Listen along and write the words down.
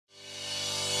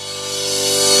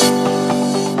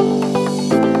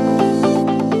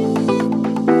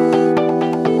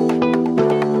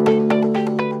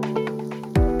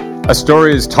A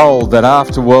story is told that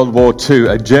after World War II,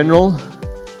 a general,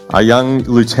 a young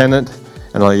lieutenant,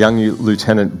 and a young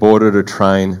lieutenant boarded a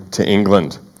train to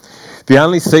England. The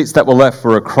only seats that were left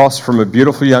were across from a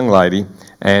beautiful young lady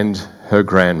and her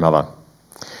grandmother.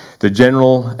 The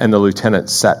general and the lieutenant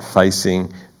sat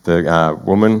facing the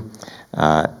woman,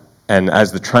 and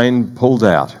as the train pulled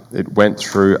out, it went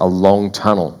through a long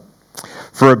tunnel.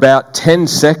 For about 10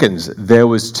 seconds, there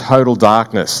was total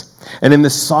darkness. And in the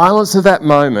silence of that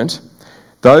moment,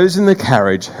 those in the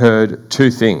carriage heard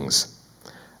two things: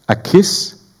 a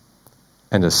kiss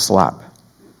and a slap.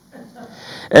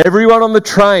 Everyone on the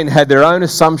train had their own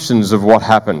assumptions of what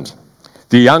happened.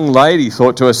 The young lady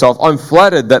thought to herself, "I'm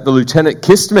flattered that the lieutenant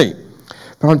kissed me,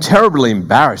 but I'm terribly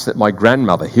embarrassed that my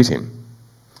grandmother hit him."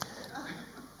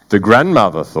 The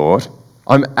grandmother thought,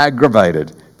 "I'm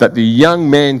aggravated that the young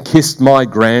man kissed my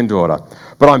granddaughter,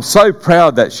 but I'm so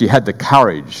proud that she had the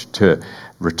courage to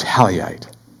retaliate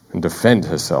and defend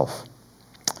herself."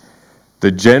 The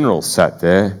general sat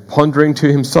there, pondering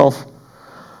to himself,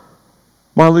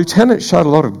 "My lieutenant showed a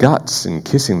lot of guts in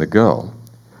kissing the girl,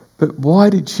 but why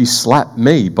did she slap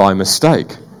me by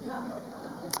mistake?"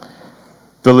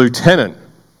 The lieutenant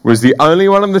was the only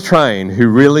one on the train who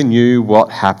really knew what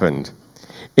happened.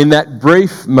 In that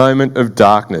brief moment of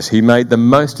darkness, he made the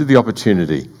most of the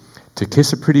opportunity to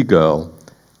kiss a pretty girl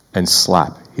and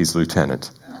slap his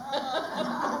lieutenant.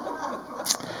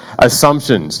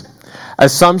 Assumptions.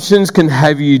 Assumptions can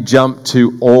have you jump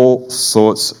to all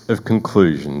sorts of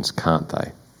conclusions, can't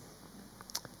they?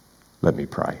 Let me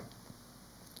pray.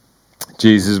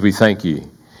 Jesus, we thank you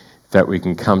that we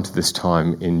can come to this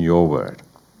time in your word.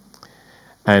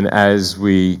 And as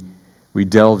we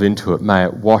delve into it, may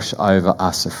it wash over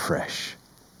us afresh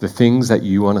the things that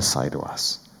you want to say to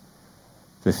us,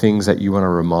 the things that you want to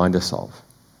remind us of,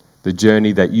 the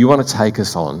journey that you want to take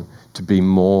us on to be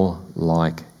more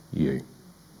like you.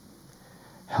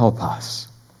 Help us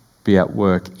be at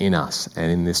work in us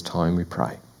and in this time, we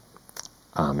pray.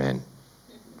 Amen.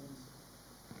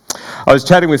 I was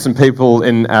chatting with some people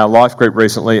in our life group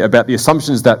recently about the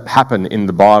assumptions that happen in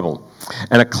the Bible.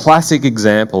 And a classic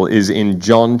example is in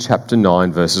John chapter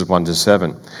 9, verses 1 to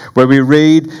 7, where we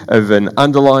read of an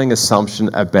underlying assumption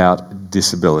about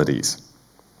disabilities.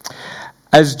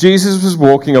 As Jesus was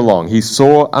walking along, he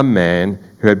saw a man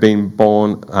who had been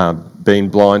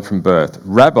blind from birth.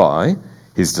 "Rabbi,"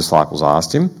 his disciples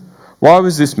asked him, "why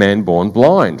was this man born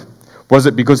blind? Was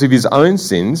it because of his own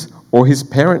sins or his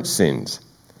parents' sins?"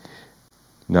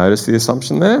 Notice the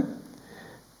assumption there?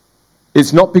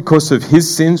 "It's not because of his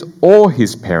sins or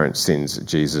his parents' sins,"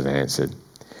 Jesus answered.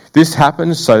 "This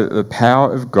happened so that the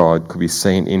power of God could be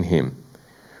seen in him.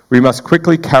 We must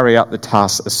quickly carry out the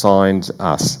task assigned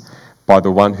us by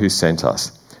the one who sent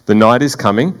us. The night is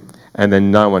coming, and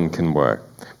then no one can work.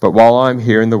 But while I am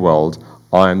here in the world,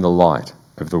 I am the light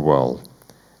of the world."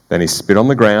 Then he spit on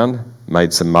the ground,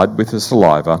 made some mud with his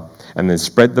saliva, and then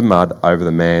spread the mud over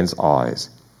the man's eyes.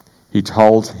 He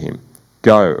told him,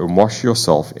 "Go and wash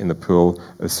yourself in the pool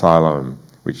of Siloam,"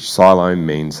 which Siloam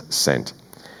means sent.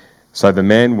 So the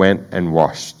man went and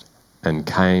washed and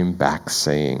came back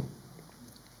seeing.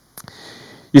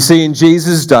 You see, in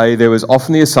Jesus' day, there was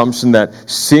often the assumption that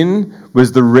sin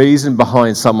was the reason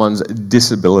behind someone's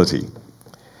disability,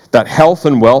 that health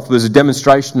and wealth was a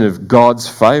demonstration of God's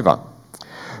favour.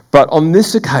 But on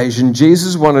this occasion,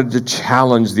 Jesus wanted to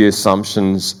challenge the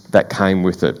assumptions that came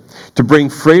with it, to bring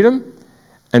freedom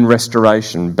and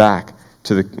restoration back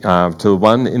to the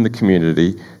one in the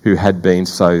community who had been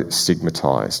so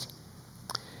stigmatised.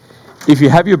 If you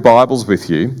have your Bibles with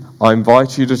you, I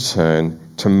invite you to turn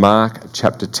to Mark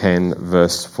chapter 10,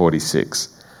 verse 46.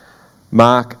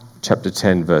 Mark chapter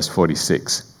 10, verse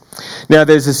 46. Now,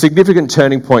 there's a significant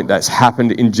turning point that's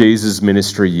happened in Jesus'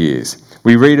 ministry years.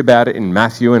 We read about it in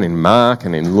Matthew and in Mark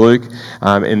and in Luke,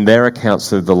 in their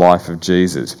accounts of the life of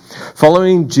Jesus.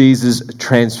 Following Jesus'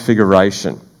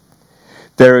 transfiguration,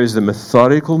 there is a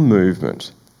methodical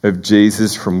movement of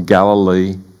Jesus from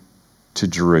Galilee to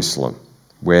Jerusalem,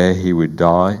 where he would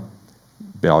die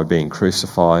by being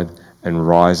crucified and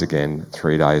rise again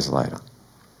 3 days later.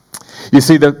 You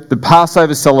see, the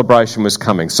Passover celebration was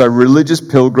coming, so religious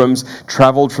pilgrims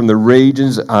travelled from the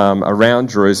regions around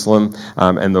Jerusalem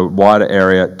and the wider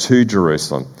area to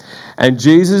Jerusalem. And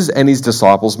Jesus and his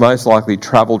disciples most likely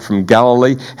travelled from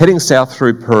Galilee, heading south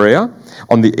through Perea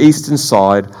on the eastern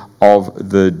side of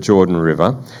the Jordan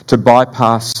River to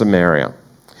bypass Samaria.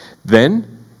 Then,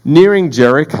 nearing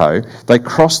Jericho, they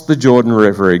crossed the Jordan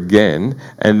River again,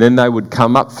 and then they would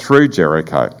come up through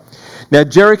Jericho. Now,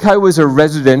 Jericho was a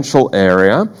residential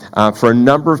area for a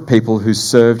number of people who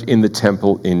served in the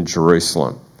temple in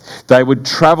Jerusalem. They would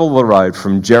travel the road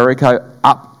from Jericho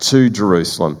up to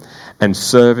Jerusalem and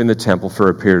serve in the temple for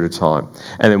a period of time.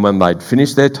 And then when they'd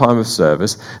finished their time of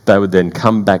service, they would then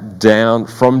come back down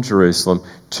from Jerusalem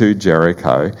to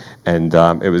Jericho. And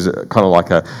it was kind of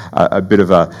like a bit of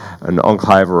an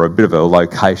enclave or a bit of a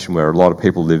location where a lot of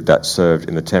people lived that served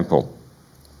in the temple.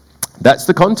 That's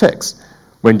the context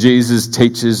when Jesus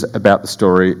teaches about the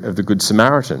story of the Good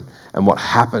Samaritan and what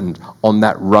happened on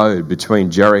that road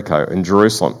between Jericho and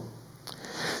Jerusalem.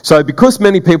 So because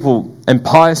many people and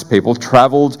pious people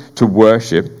travelled to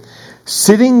worship,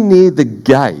 sitting near the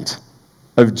gate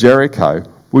of Jericho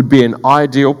would be an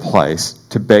ideal place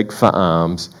to beg for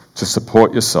alms to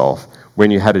support yourself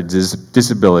when you had a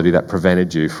disability that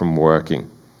prevented you from working.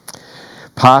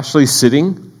 Partially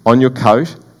sitting on your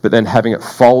coat, but then having it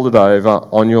folded over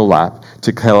on your lap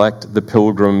to collect the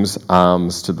pilgrims'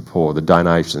 alms to the poor, the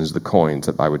donations, the coins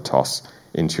that they would toss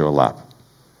into your lap.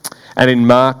 And in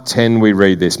Mark 10 we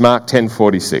read this, Mark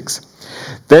 10:46.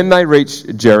 Then they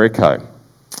reached Jericho,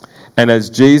 and as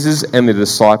Jesus and the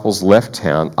disciples left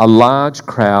town, a large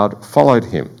crowd followed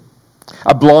him.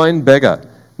 A blind beggar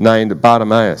named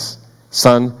Bartimaeus,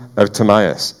 son of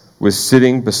Timaeus, was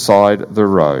sitting beside the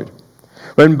road.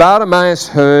 When Bartimaeus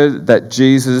heard that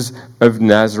Jesus of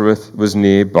Nazareth was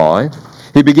nearby,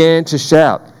 he began to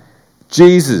shout,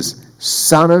 "Jesus,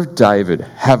 Son of David,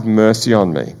 have mercy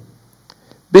on me."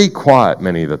 "Be quiet,"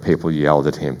 many of the people yelled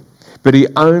at him. But he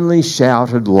only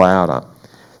shouted louder,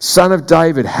 "Son of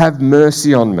David, have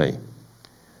mercy on me."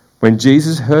 When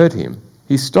Jesus heard him,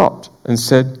 he stopped and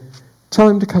said, "Tell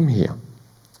him to come here."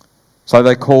 So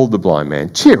they called the blind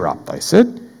man. "Cheer up," they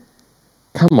said.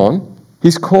 "Come on,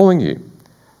 he's calling you."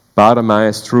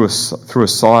 Bartimaeus threw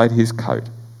aside his coat,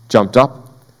 jumped up,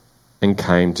 and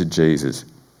came to Jesus.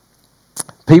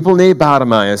 People near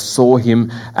Bartimaeus saw him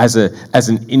as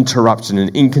an interruption,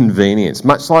 an inconvenience,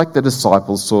 much like the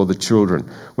disciples saw the children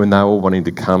when they were wanting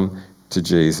to come to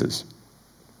Jesus.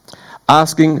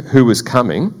 Asking who was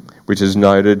coming, which is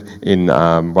noted in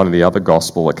one of the other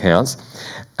gospel accounts,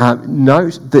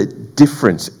 note the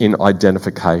difference in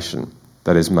identification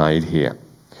that is made here.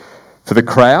 For the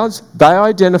crowds, they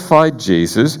identified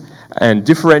Jesus and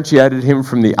differentiated him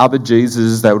from the other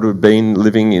Jesus that would have been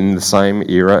living in the same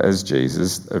era as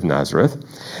Jesus of Nazareth.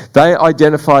 They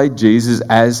identified Jesus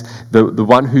as the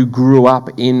one who grew up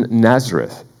in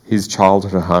Nazareth, his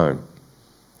childhood home.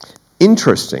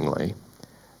 Interestingly,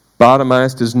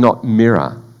 Bartimaeus does not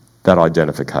mirror that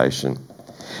identification.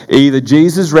 Either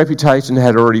Jesus' reputation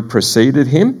had already preceded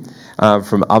him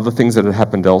from other things that had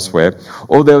happened elsewhere,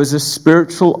 or there was a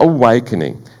spiritual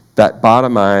awakening that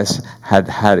Bartimaeus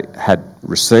had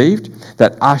received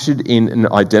that ushered in an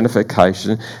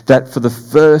identification that for the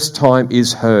first time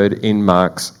is heard in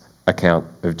Mark's account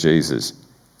of Jesus.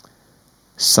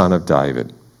 Son of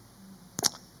David.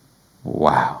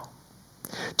 Wow.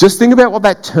 Just think about what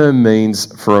that term means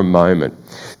for a moment.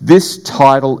 This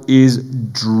title is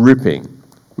dripping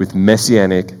with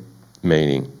messianic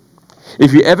meaning.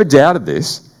 If you ever doubted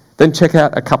this, then check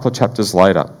out a couple of chapters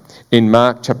later. In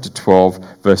Mark chapter 12,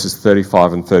 verses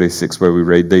 35 and 36, where we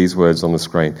read these words on the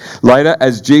screen. Later,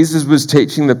 as Jesus was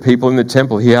teaching the people in the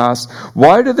temple, he asked,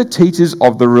 "Why do the teachers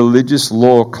of the religious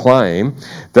law claim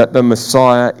that the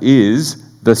Messiah is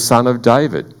the Son of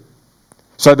David?"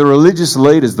 So the religious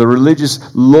leaders, the religious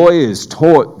lawyers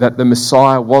taught that the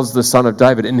Messiah was the Son of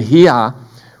David. And here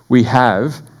we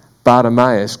have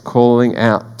Bartimaeus calling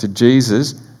out to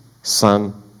Jesus,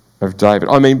 Son of David.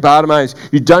 I mean, Bartimaeus,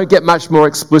 you don't get much more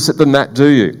explicit than that, do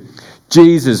you?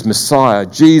 Jesus, Messiah,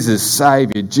 Jesus,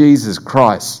 Saviour, Jesus,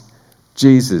 Christ,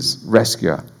 Jesus,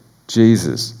 Rescuer,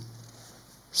 Jesus,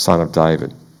 Son of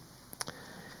David.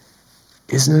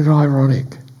 Isn't it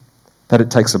ironic that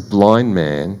it takes a blind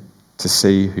man to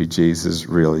see who Jesus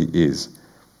really is,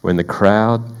 when the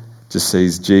crowd just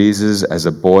sees Jesus as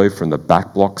a boy from the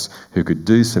back blocks who could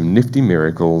do some nifty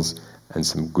miracles and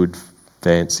some good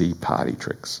fancy party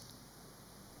tricks?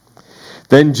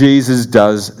 Then Jesus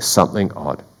does something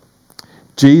odd.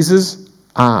 Jesus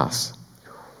asks,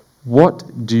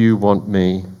 "What do you want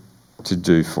me to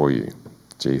do for you?"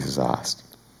 Jesus asked.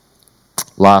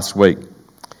 Last week,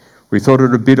 we thought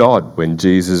it a bit odd when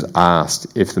Jesus asked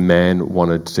if the man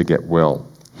wanted to get well.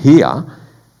 Here,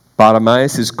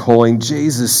 Bartimaeus is calling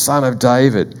Jesus, Son of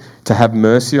David, to have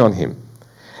mercy on him.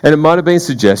 And it might have been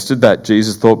suggested that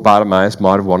Jesus thought Bartimaeus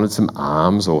might have wanted some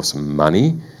alms or some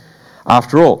money.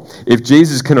 After all, if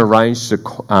Jesus can arrange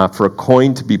for a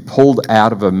coin to be pulled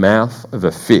out of the mouth of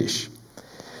a fish,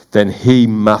 then he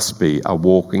must be a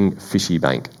walking fishy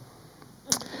bank.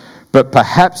 But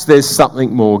perhaps there's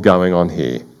something more going on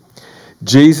here.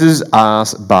 Jesus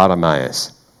asked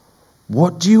Bartimaeus,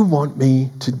 what do you want me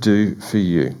to do for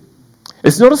you?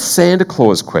 It's not a Santa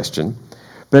Claus question,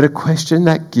 but a question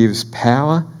that gives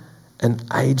power and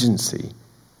agency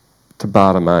to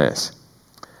Bartimaeus.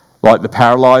 Like the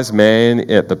paralysed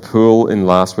man at the pool in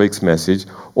last week's message,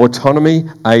 autonomy,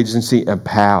 agency and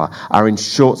power are in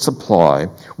short supply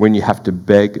when you have to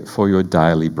beg for your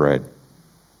daily bread.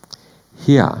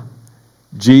 Here,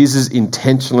 Jesus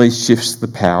intentionally shifts the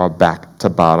power back to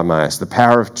Bartimaeus, the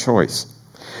power of choice,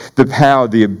 the power,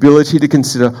 the ability to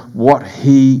consider what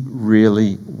he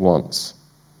really wants.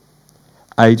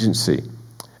 Agency.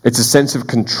 It's a sense of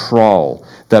control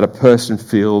that a person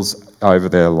feels over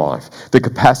their life, the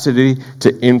capacity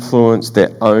to influence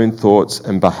their own thoughts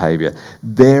and behaviour,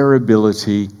 their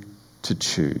ability to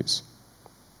choose.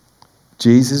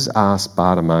 Jesus asked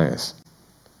Bartimaeus,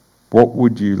 what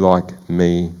would you like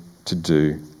me to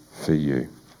do for you?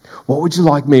 What would you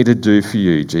like me to do for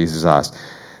you? Jesus asked.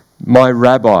 My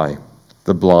rabbi,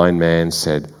 the blind man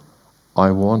said,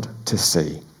 I want to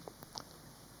see.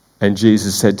 And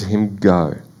Jesus said to him,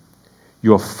 go.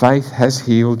 Your faith has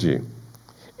healed you.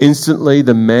 Instantly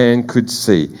the man could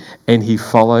see, and he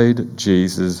followed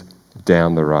Jesus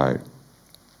down the road.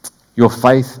 Your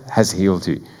faith has healed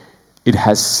you. It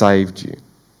has saved you.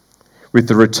 With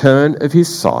the return of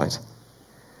his sight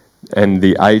and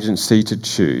the agency to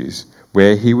choose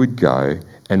where he would go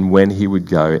and when he would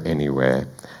go anywhere,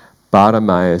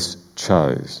 Bartimaeus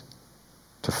chose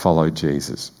to follow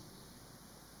Jesus.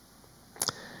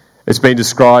 It's been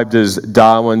described as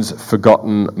Darwin's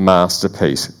forgotten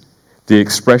masterpiece, The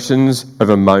Expressions of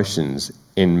Emotions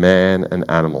in Man and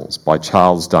Animals by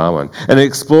Charles Darwin. And it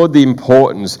explored the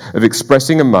importance of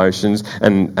expressing emotions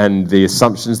and the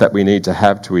assumptions that we need to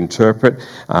have to interpret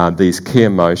these key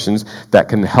emotions that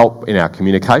can help in our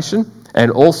communication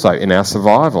and also in our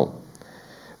survival.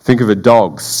 Think of a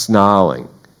dog snarling.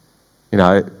 You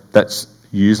know, that's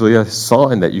usually a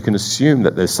sign that you can assume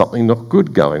that there's something not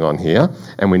good going on here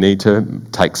and we need to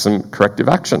take some corrective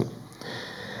action.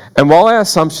 And while our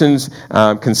assumptions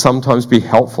can sometimes be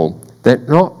helpful, they're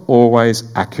not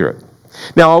always accurate.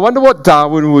 Now, I wonder what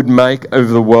Darwin would make of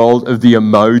the world of the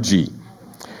emoji.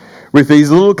 With these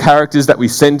little characters that we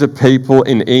send to people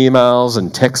in emails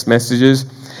and text messages,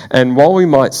 and while we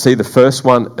might see the first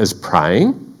one as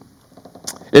praying,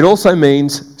 it also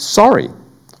means sorry,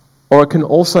 or it can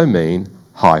also mean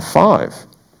high five.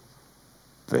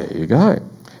 There you go.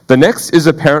 The next is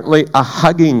apparently a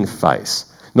hugging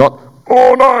face, not,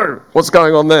 oh no, what's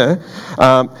going on there?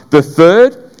 The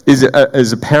third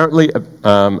is apparently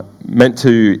meant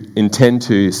to intend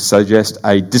to suggest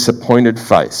a disappointed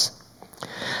face.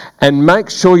 And make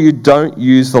sure you don't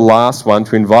use the last one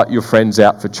to invite your friends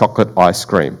out for chocolate ice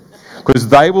cream, because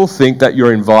they will think that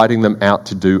you're inviting them out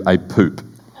to do a poop.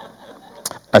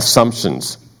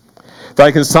 Assumptions.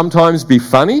 They can sometimes be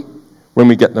funny when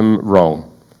we get them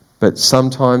wrong, but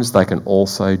sometimes they can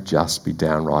also just be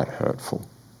downright hurtful.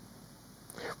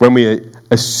 When we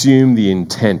assume the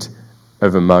intent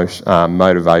of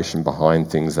motivation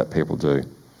behind things that people do.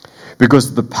 Because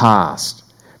of the past,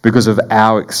 because of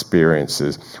our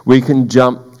experiences, we can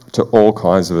jump to all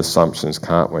kinds of assumptions,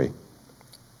 can't we?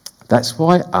 That's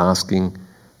why asking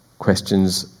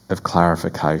questions of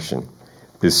clarification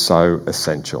is so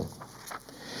essential.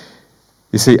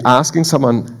 You see, asking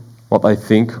someone what they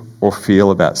think or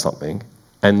feel about something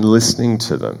and listening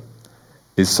to them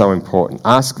is so important.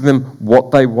 Asking them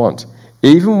what they want,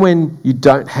 even when you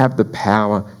don't have the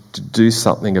power to do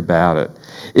something about it.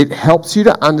 It helps you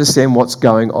to understand what's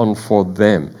going on for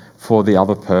them, for the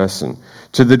other person,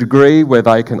 to the degree where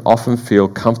they can often feel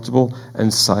comfortable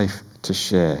and safe to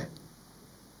share.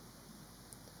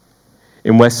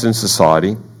 In Western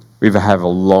society, we have a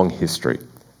long history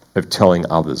of telling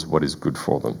others what is good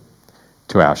for them.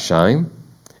 To our shame,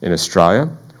 in Australia,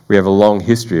 we have a long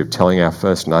history of telling our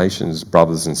First Nations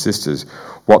brothers and sisters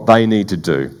what they need to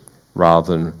do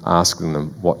rather than asking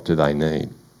them what do they need.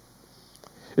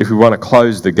 If we want to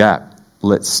close the gap,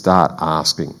 let's start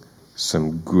asking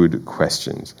some good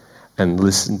questions and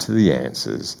listen to the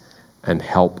answers and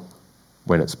help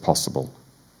when it's possible.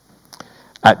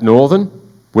 At Northern,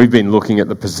 we've been looking at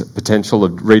the potential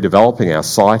of redeveloping our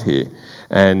site here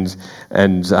and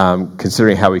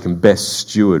considering how we can best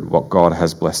steward what God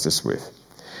has blessed us with.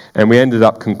 And we ended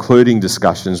up concluding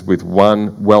discussions with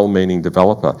one well-meaning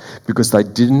developer because they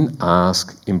didn't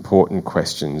ask important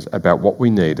questions about what we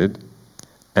needed,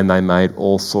 and they made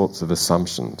all sorts of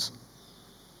assumptions.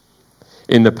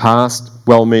 In the past,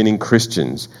 well-meaning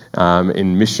Christians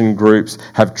in mission groups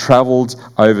have travelled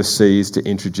overseas to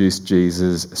introduce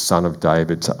Jesus, Son of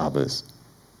David, to others.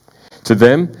 For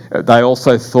them, they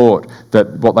also thought that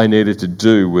what they needed to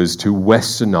do was to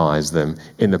westernize them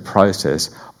in the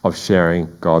process of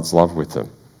sharing God's love with them.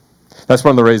 That's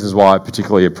one of the reasons why I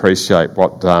particularly appreciate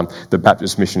what the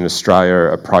Baptist Mission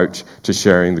Australia approach to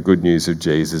sharing the good news of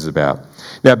Jesus is about.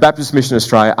 Now, Baptist Mission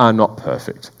Australia are not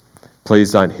perfect.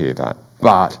 Please don't hear that.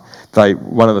 But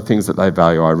one of the things that they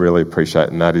value I really appreciate,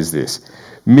 and that is this.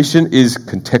 Mission is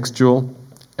contextual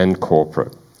and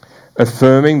corporate,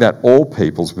 affirming that all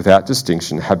peoples without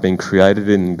distinction have been created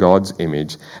in God's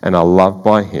image and are loved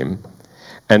by him,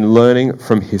 and learning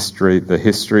from history, the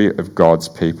history of God's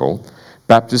people.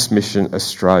 Baptist Mission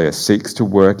Australia seeks to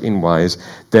work in ways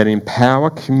that empower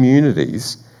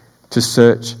communities to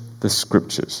search the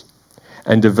scriptures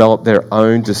and develop their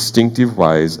own distinctive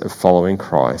ways of following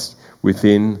Christ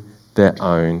within their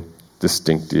own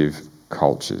distinctive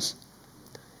cultures.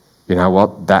 You know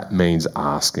what? That means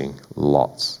asking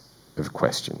lots of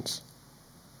questions.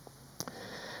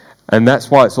 And that's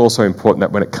why it's also important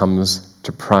that when it comes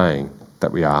to praying,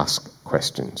 that we ask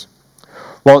questions.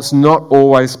 While it's not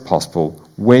always possible,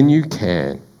 when you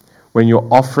can, when you're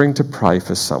offering to pray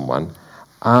for someone,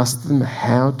 ask them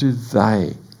how do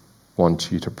they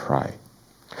want you to pray.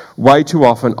 Way too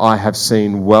often I have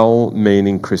seen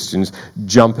well-meaning Christians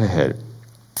jump ahead,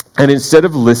 and instead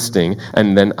of listening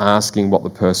and then asking what the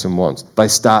person wants, they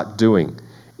start doing,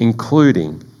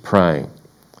 including praying.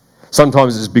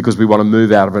 Sometimes it's because we want to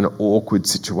move out of an awkward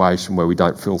situation where we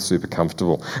don't feel super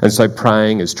comfortable. And so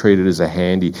praying is treated as a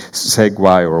handy segue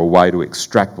or a way to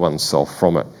extract oneself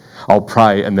from it. I'll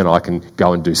pray and then I can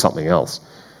go and do something else.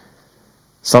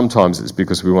 Sometimes it's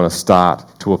because we want to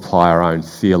start to apply our own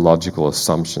theological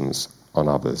assumptions on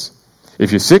others.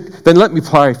 If you're sick, then let me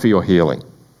pray for your healing.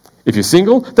 If you're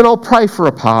single, then I'll pray for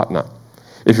a partner.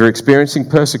 If you're experiencing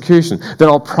persecution, then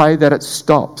I'll pray that it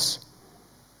stops.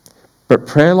 But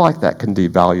prayer like that can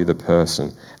devalue the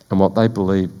person and what they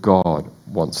believe God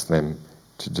wants them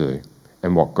to do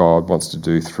and what God wants to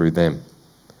do through them.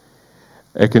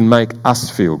 It can make us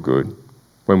feel good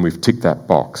when we've ticked that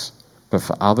box, but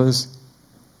for others,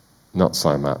 not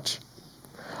so much.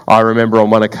 I remember on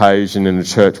one occasion in a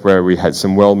church where we had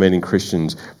some well-meaning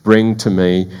Christians bring to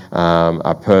me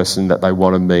a person that they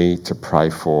wanted me to pray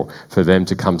for them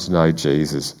to come to know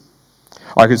Jesus.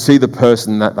 I could see the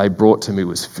person that they brought to me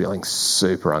was feeling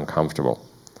super uncomfortable.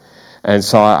 And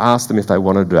so I asked them if they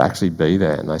wanted to actually be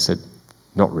there, and they said,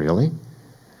 not really.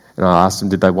 And I asked them,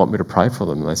 did they want me to pray for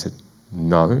them? And they said,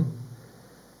 no.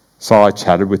 So I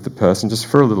chatted with the person just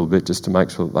for a little bit, just to make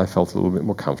sure that they felt a little bit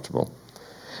more comfortable.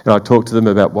 And I talked to them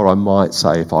about what I might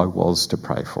say if I was to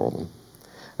pray for them.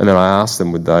 And then I asked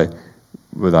them,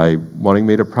 were they wanting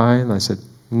me to pray? And they said,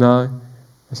 no.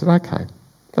 I said, okay,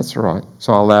 that's all right.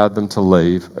 So I allowed them to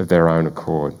leave of their own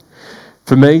accord.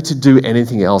 For me to do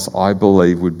anything else, I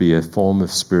believe, would be a form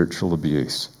of spiritual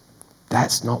abuse.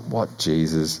 That's not what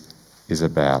Jesus is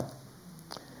about.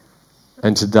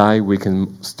 And today we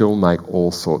can still make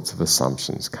all sorts of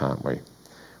assumptions, can't we?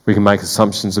 We can make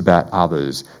assumptions about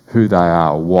others, who they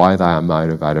are, why they are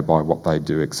motivated by what they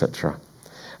do, etc.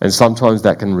 And sometimes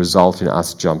that can result in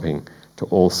us jumping to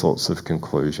all sorts of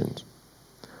conclusions.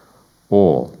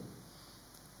 Or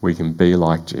we can be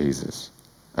like Jesus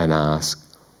and ask,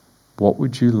 what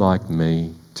would you like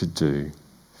me to do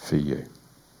for you?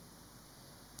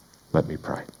 Let me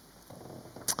pray.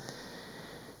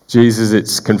 Jesus,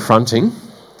 it's confronting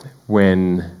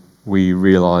when we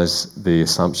realise the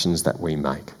assumptions that we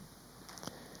make.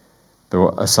 The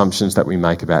assumptions that we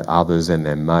make about others and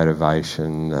their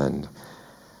motivation and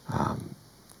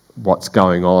what's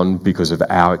going on because of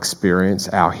our experience,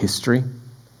 our history,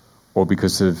 or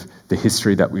because of the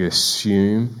history that we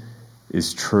assume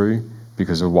is true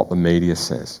because of what the media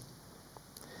says.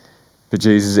 But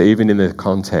Jesus, even in the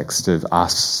context of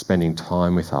us spending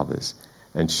time with others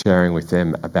and sharing with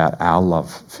them about our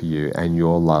love for you and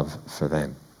your love for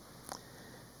them,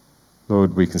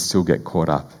 Lord, we can still get caught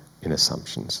up in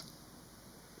assumptions.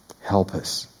 Help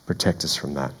us, protect us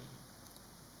from that.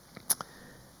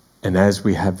 And as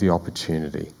we have the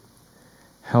opportunity,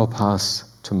 help us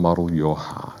to model your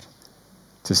heart,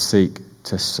 to seek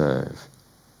to serve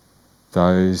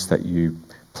those that you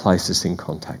place us in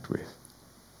contact with.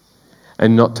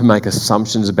 And not to make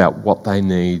assumptions about what they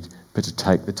need, but to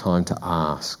take the time to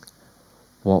ask,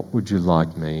 what would you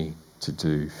like me to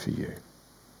do for you?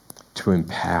 To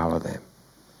empower them,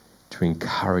 to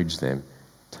encourage them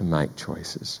to make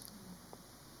choices.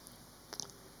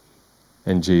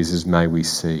 And Jesus, may we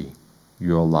see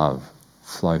your love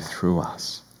flow through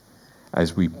us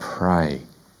as we pray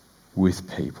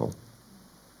with people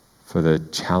for the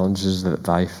challenges that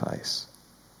they face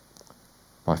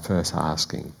by first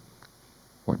asking,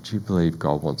 What do you believe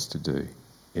God wants to do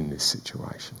in this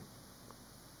situation?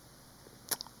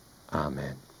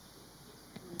 Amen.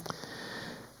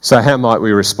 So how might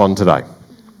we respond today?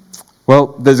 Well,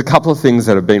 there's a couple of things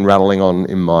that have been rattling on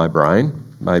in my brain,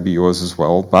 maybe yours as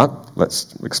well, but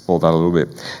let's explore that a little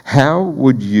bit. How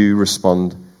would you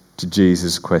respond to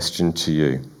Jesus' question to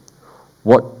you?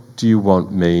 What do you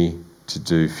want me to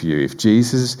do for you? If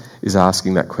Jesus is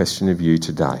asking that question of you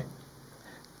today,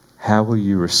 how will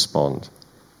you respond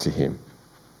to him?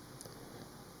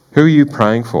 Who are you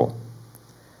praying for?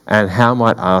 And how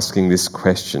might asking this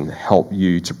question help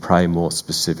you to pray more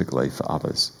specifically for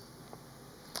others?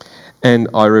 And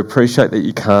I appreciate that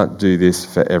you can't do this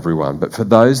for everyone, but for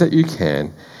those that you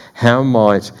can, how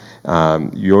might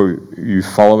you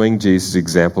following Jesus'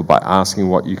 example by asking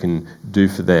what you can do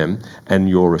for them and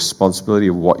your responsibility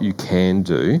of what you can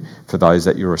do for those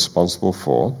that you're responsible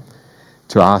for,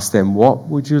 to ask them, what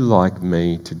would you like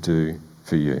me to do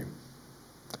for you?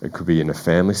 It could be in a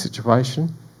family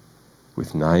situation,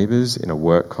 with neighbours, in a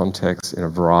work context, in a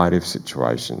variety of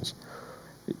situations,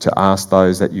 to ask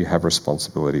those that you have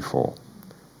responsibility for,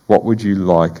 what would you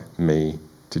like me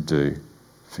to do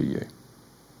for you?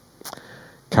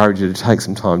 Encourage you to take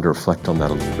some time to reflect on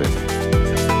that a little bit.